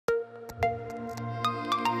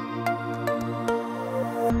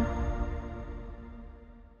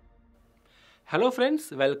Hello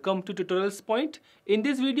friends, welcome to Tutorials Point. In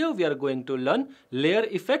this video, we are going to learn layer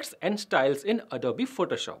effects and styles in Adobe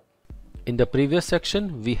Photoshop. In the previous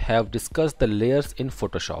section, we have discussed the layers in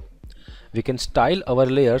Photoshop. We can style our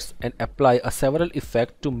layers and apply several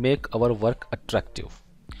effects to make our work attractive.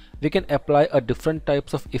 We can apply different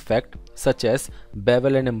types of effect such as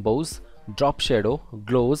bevel and emboss, drop shadow,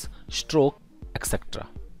 glows, stroke, etc.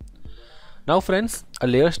 Now friends, a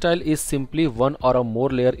layer style is simply one or a more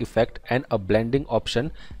layer effect and a blending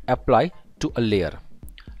option apply to a layer.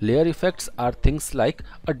 Layer effects are things like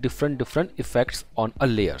a different effects on a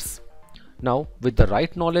layers. Now with the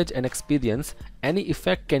right knowledge and experience, any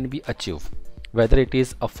effect can be achieved, whether it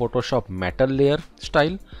is a Photoshop metal layer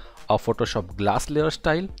style, a Photoshop glass layer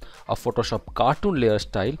style, a Photoshop cartoon layer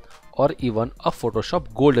style, or even a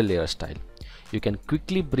Photoshop gold layer style. You can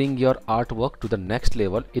quickly bring your artwork to the next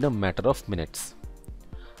level in a matter of minutes.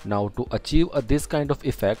 Now to achieve this kind of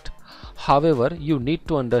effect, however, you need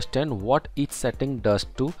to understand what each setting does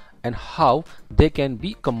to and how they can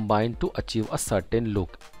be combined to achieve a certain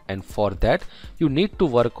look, and for that you need to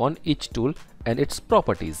work on each tool and its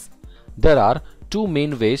properties. There are two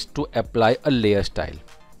main ways to apply a layer style.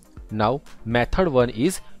 Now method one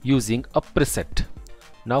is using a preset.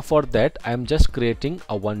 Now for that I am just creating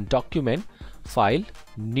a one document, file,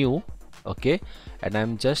 new, okay, and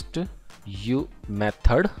I'm just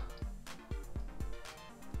method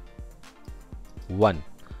 1.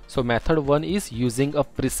 So method 1 is using a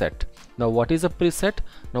preset. Now what is a preset?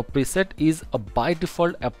 Now preset is a by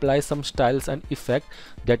default apply some styles and effect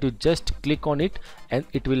that you just click on it and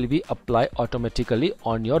it will be applied automatically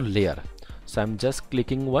on your layer. So I'm just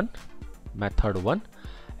clicking one, method 1,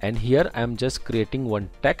 and here I'm just creating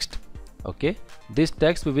one text. Okay, this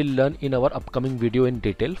text we will learn in our upcoming video in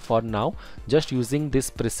detail. For now, just using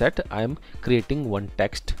this preset I am creating one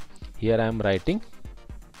text. Here I am writing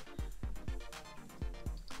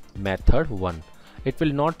method 1. It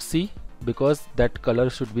will not see because that color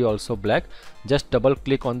should be also black. Just double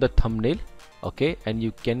click on the thumbnail, okay, and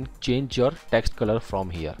you can change your text color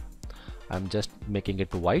from here. I'm just making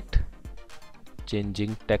it white,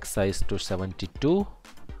 changing text size to 72.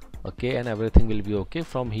 Okay, and everything will be okay.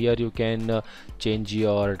 From here you can change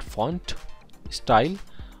your font style,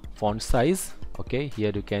 font size. Okay,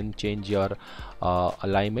 here you can change your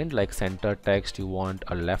alignment, like center text you want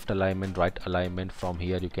a left alignment, right alignment. From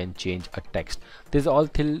here you can change a text. These all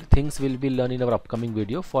things will be learned in our upcoming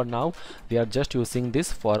video. For now we are just using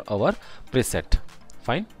this for our preset.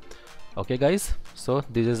 Fine. Okay guys, so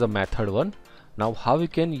this is a method 1. Now how you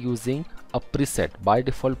can using a preset, by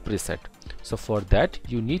default preset. So for that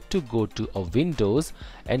you need to go to a Windows,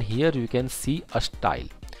 and here you can see a style.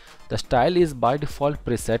 The style is by default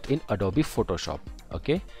preset in Adobe Photoshop.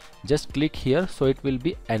 Okay, just click here, so it will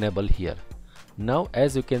be enabled here. Now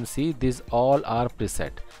as you can see, these all are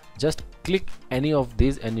preset. Just click any of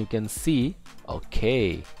these and you can see,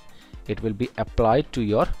 okay, it will be applied to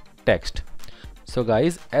your text. So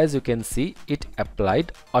guys, as you can see, it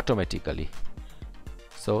applied automatically.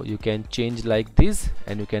 So you can change like this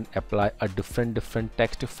and you can apply a different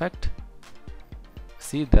text effect.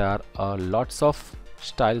 See, there are lots of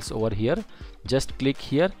styles over here. Just click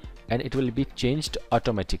here and it will be changed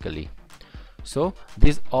automatically. So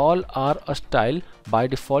these all are a style by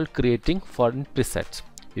default creating for presets.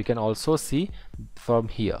 You can also see from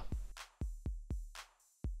here.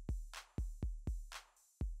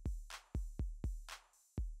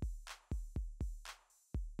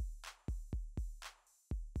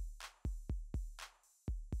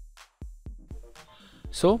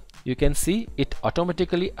 So you can see it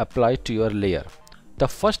automatically applied to your layer. The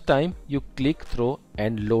first time you click through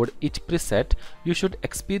and load each preset, you should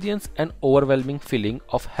experience an overwhelming feeling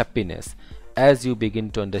of happiness as you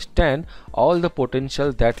begin to understand all the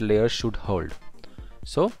potential that layer should hold.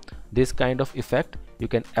 So this kind of effect you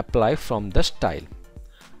can apply from the style.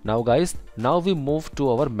 Now guys, now we move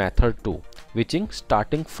to our method 2, which is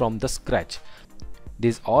starting from the scratch.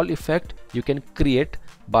 These all effect you can create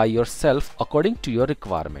by yourself according to your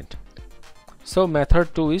requirement. So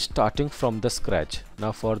method 2 is starting from the scratch.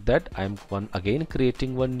 Now for that I am again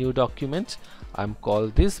creating one new document. I'm call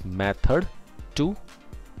this method 2.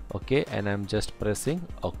 Okay, and I'm just pressing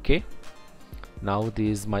OK. Now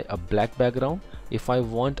this is my black background. If I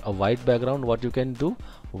want a white background, what you can do,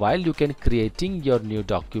 while you can creating your new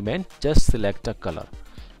document, just select a color.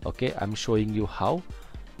 Okay, I'm showing you how.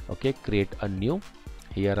 Okay, create a new.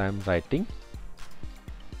 Here I am writing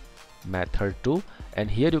method 2,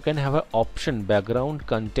 and here you can have an option background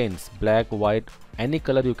contains black, white, any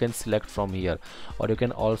color you can select from here, or you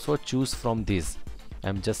can also choose from this.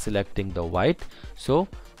 I'm just selecting the white, so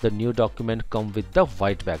the new document come with the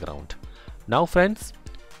white background. Now friends,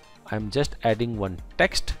 I'm just adding one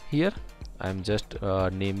text here. I'm just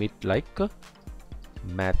name it like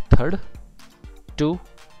method 2.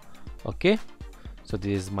 Okay, so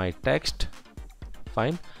this is my text.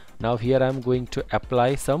 Fine. Now here I'm going to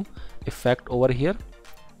apply some effect over here.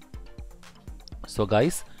 So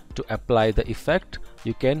guys, to apply the effect,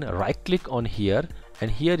 you can right click on here,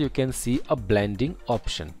 and here you can see a blending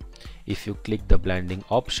option. If you click the blending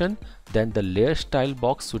option, then the layer style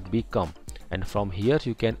box would become, and from here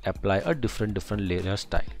you can apply a different layer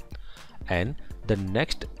style. And the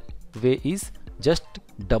next way is just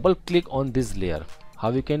double click on this layer. How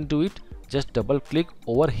you can do it? Just double click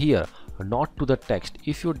over here, not to the text.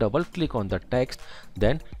 If you double click on the text,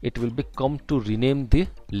 then it will become to rename the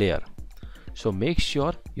layer. So make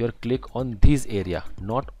sure you click on this area,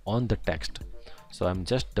 not on the text. So I'm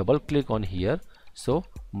just double click on here, so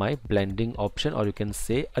my blending option, or you can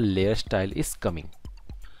say a layer style, is coming.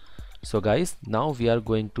 So guys, now we are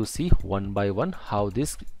going to see one by one how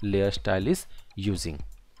this layer style is using.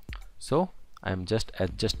 So I'm just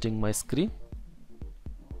adjusting my screen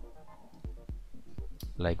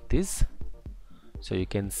like this, so you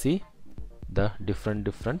can see the different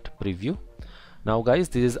preview. Now guys,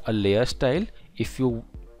 this is a layer style. If you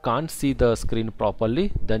can't see the screen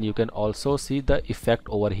properly, then you can also see the effect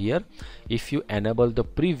over here. If you enable the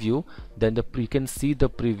preview, then you can see the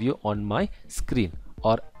preview on my screen,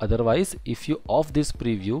 or otherwise if you off this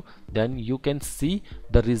preview, then you can see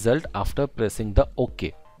the result after pressing the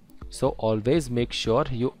OK. So always make sure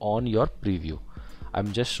you on your preview.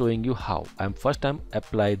 I'm just showing you how. I'm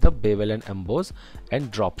apply the bevel and emboss and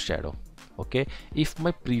drop shadow. Okay, if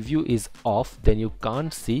my preview is off, then you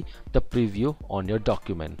can't see the preview on your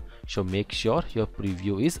document. So make sure your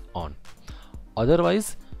preview is on.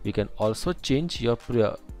 Otherwise you can also change your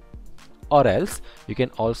or else you can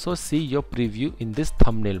also see your preview in this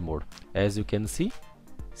thumbnail mode. As you can see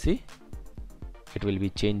it will be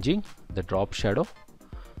changing the drop shadow.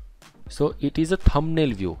 So it is a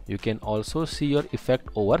thumbnail view. You can also see your effect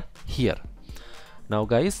over here. Now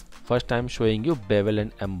guys, first I'm showing you bevel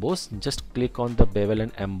and emboss. Just click on the bevel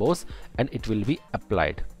and emboss and it will be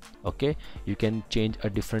applied. Okay, you can change a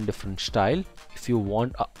different style. If you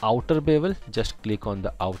want a outer bevel, just click on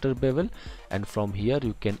the outer bevel, and from here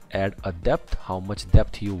you can add a depth, how much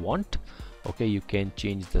depth you want. Okay, you can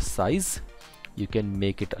change the size, you can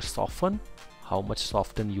make it a soften, how much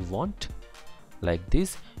soften you want, like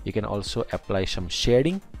this. You can also apply some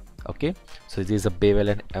shading. Okay, so this is a bevel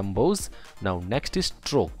and emboss. Now next is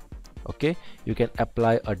stroke. Okay, you can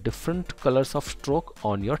apply a different colors of stroke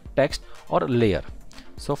on your text or layer.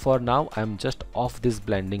 So for now I'm just off this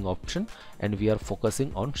blending option and we are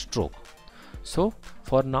focusing on stroke. So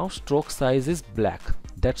for now stroke size is black,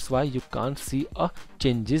 that's why you can't see a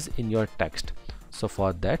changes in your text. So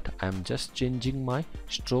for that I'm just changing my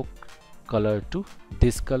stroke color to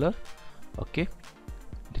this color. Okay,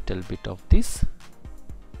 little bit of this.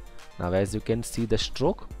 Now as you can see the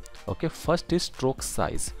stroke. Okay, first is stroke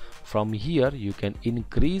size. From here you can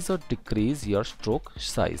increase or decrease your stroke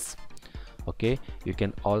size. Okay, you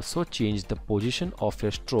can also change the position of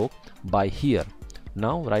your stroke by here.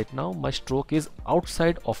 Now right now my stroke is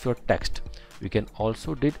outside of your text. You can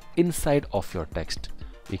also did inside of your text.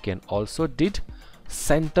 You can also did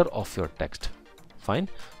center of your text. Fine,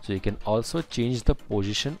 so you can also change the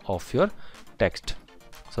position of your text.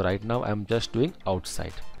 So right now I'm just doing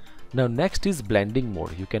outside. Now next is blending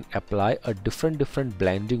mode. You can apply a different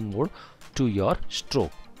blending mode to your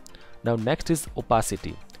stroke. Now next is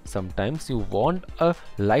opacity. Sometimes you want a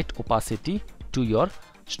light opacity to your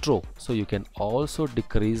stroke, so you can also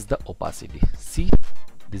decrease the opacity. See,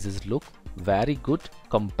 this is look very good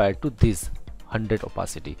compared to this 100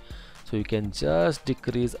 opacity. So you can just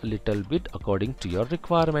decrease a little bit according to your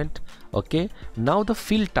requirement. Okay, now the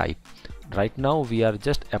fill type. Right now we are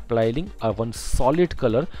just applying a one solid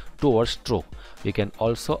color to our stroke. You can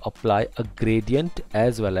also apply a gradient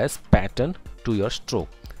as well as pattern to your stroke.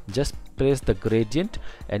 Just press the gradient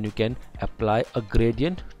and you can apply a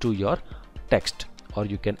gradient to your text, or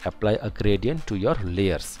you can apply a gradient to your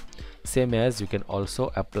layers. Same as you can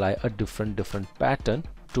also apply a different pattern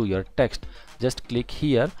to your text. Just click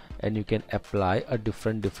here and you can apply a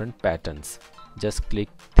different patterns. Just click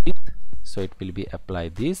this, so it will be apply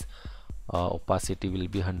this. Opacity will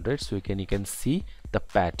be 100, so you can see the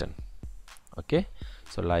pattern. Okay,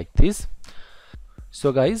 so like this.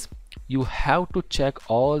 So guys, you have to check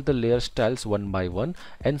all the layer styles one by one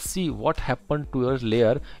and see what happened to your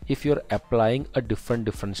layer if you're applying a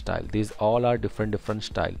different style. These all are different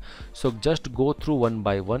style. So just go through one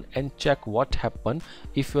by one and check what happened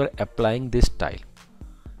if you're applying this style.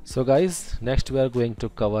 So guys, next we are going to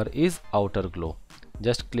cover is outer glow.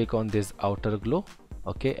 Just click on this outer glow,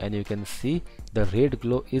 okay, and you can see the red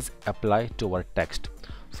glow is applied to our text.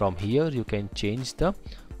 From here you can change the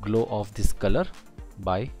glow of this color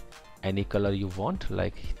by any color you want,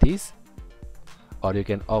 like this, or you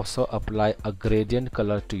can also apply a gradient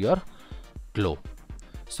color to your glow.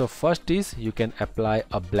 So first is you can apply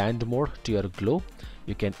a blend mode to your glow.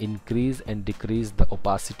 You can increase and decrease the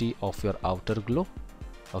opacity of your outer glow.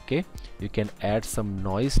 Okay, you can add some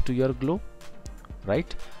noise to your glow,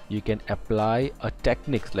 right? You can apply a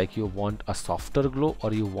technique like you want a softer glow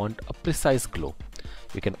or you want a precise glow.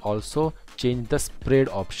 You can also change the spread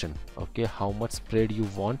option, okay, how much spread you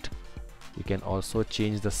want. You can also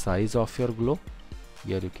change the size of your glow.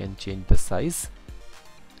 Here you can change the size.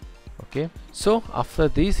 Okay, so after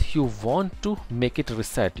this you want to make it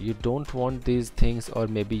reset. You don't want these things, or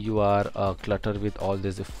maybe you are cluttered with all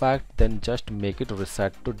this effect, then just make it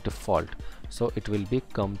reset to default, so it will be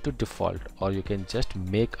come to default, or you can just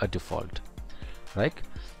make a default, right?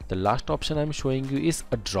 The last option I'm showing you is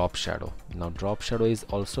a drop shadow. Now drop shadow is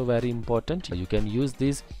also very important. You can use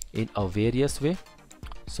this in a various way.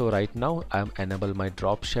 So right now I am enable my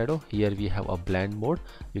drop shadow. Here we have a blend mode.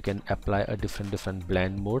 You can apply a different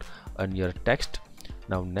blend mode on your text.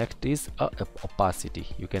 Now next is a opacity.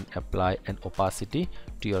 You can apply an opacity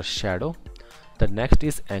to your shadow. The next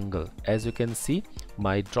is angle. As you can see,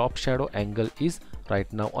 my drop shadow angle is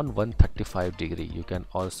right now on 135 degree. You can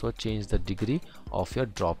also change the degree of your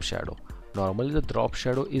drop shadow. Normally the drop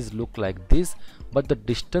shadow is look like this, but the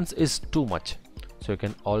distance is too much. So you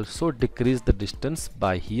can also decrease the distance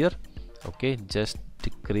by here. Okay, just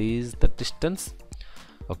decrease the distance.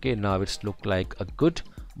 Okay, now it's look like a good,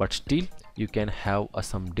 but still you can have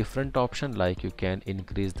some different option, like you can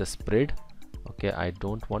increase the spread. Okay, I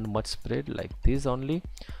don't want much spread, like this only.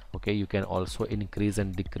 Okay, you can also increase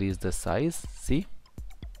and decrease the size. See,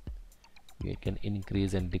 you can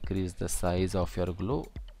increase and decrease the size of your glow.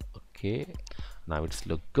 Okay, now it's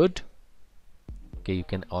look good. Okay, you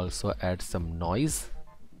can also add some noise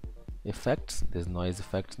effects. This noise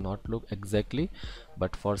effects not look exactly,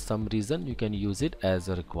 but for some reason you can use it as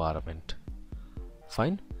a requirement.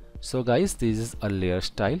 Fine. So guys, this is a layer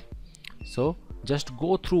style. So just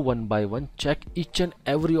go through one by one, check each and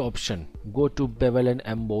every option, go to bevel and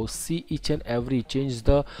emboss, see each and every, change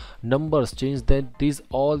the numbers, change these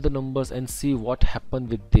all the numbers, and see what happened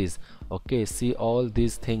with this. Okay, see all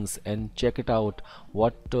these things and check it out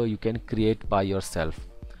what you can create by yourself.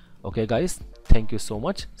 Okay guys, thank you so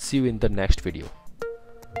much. See you in the next video.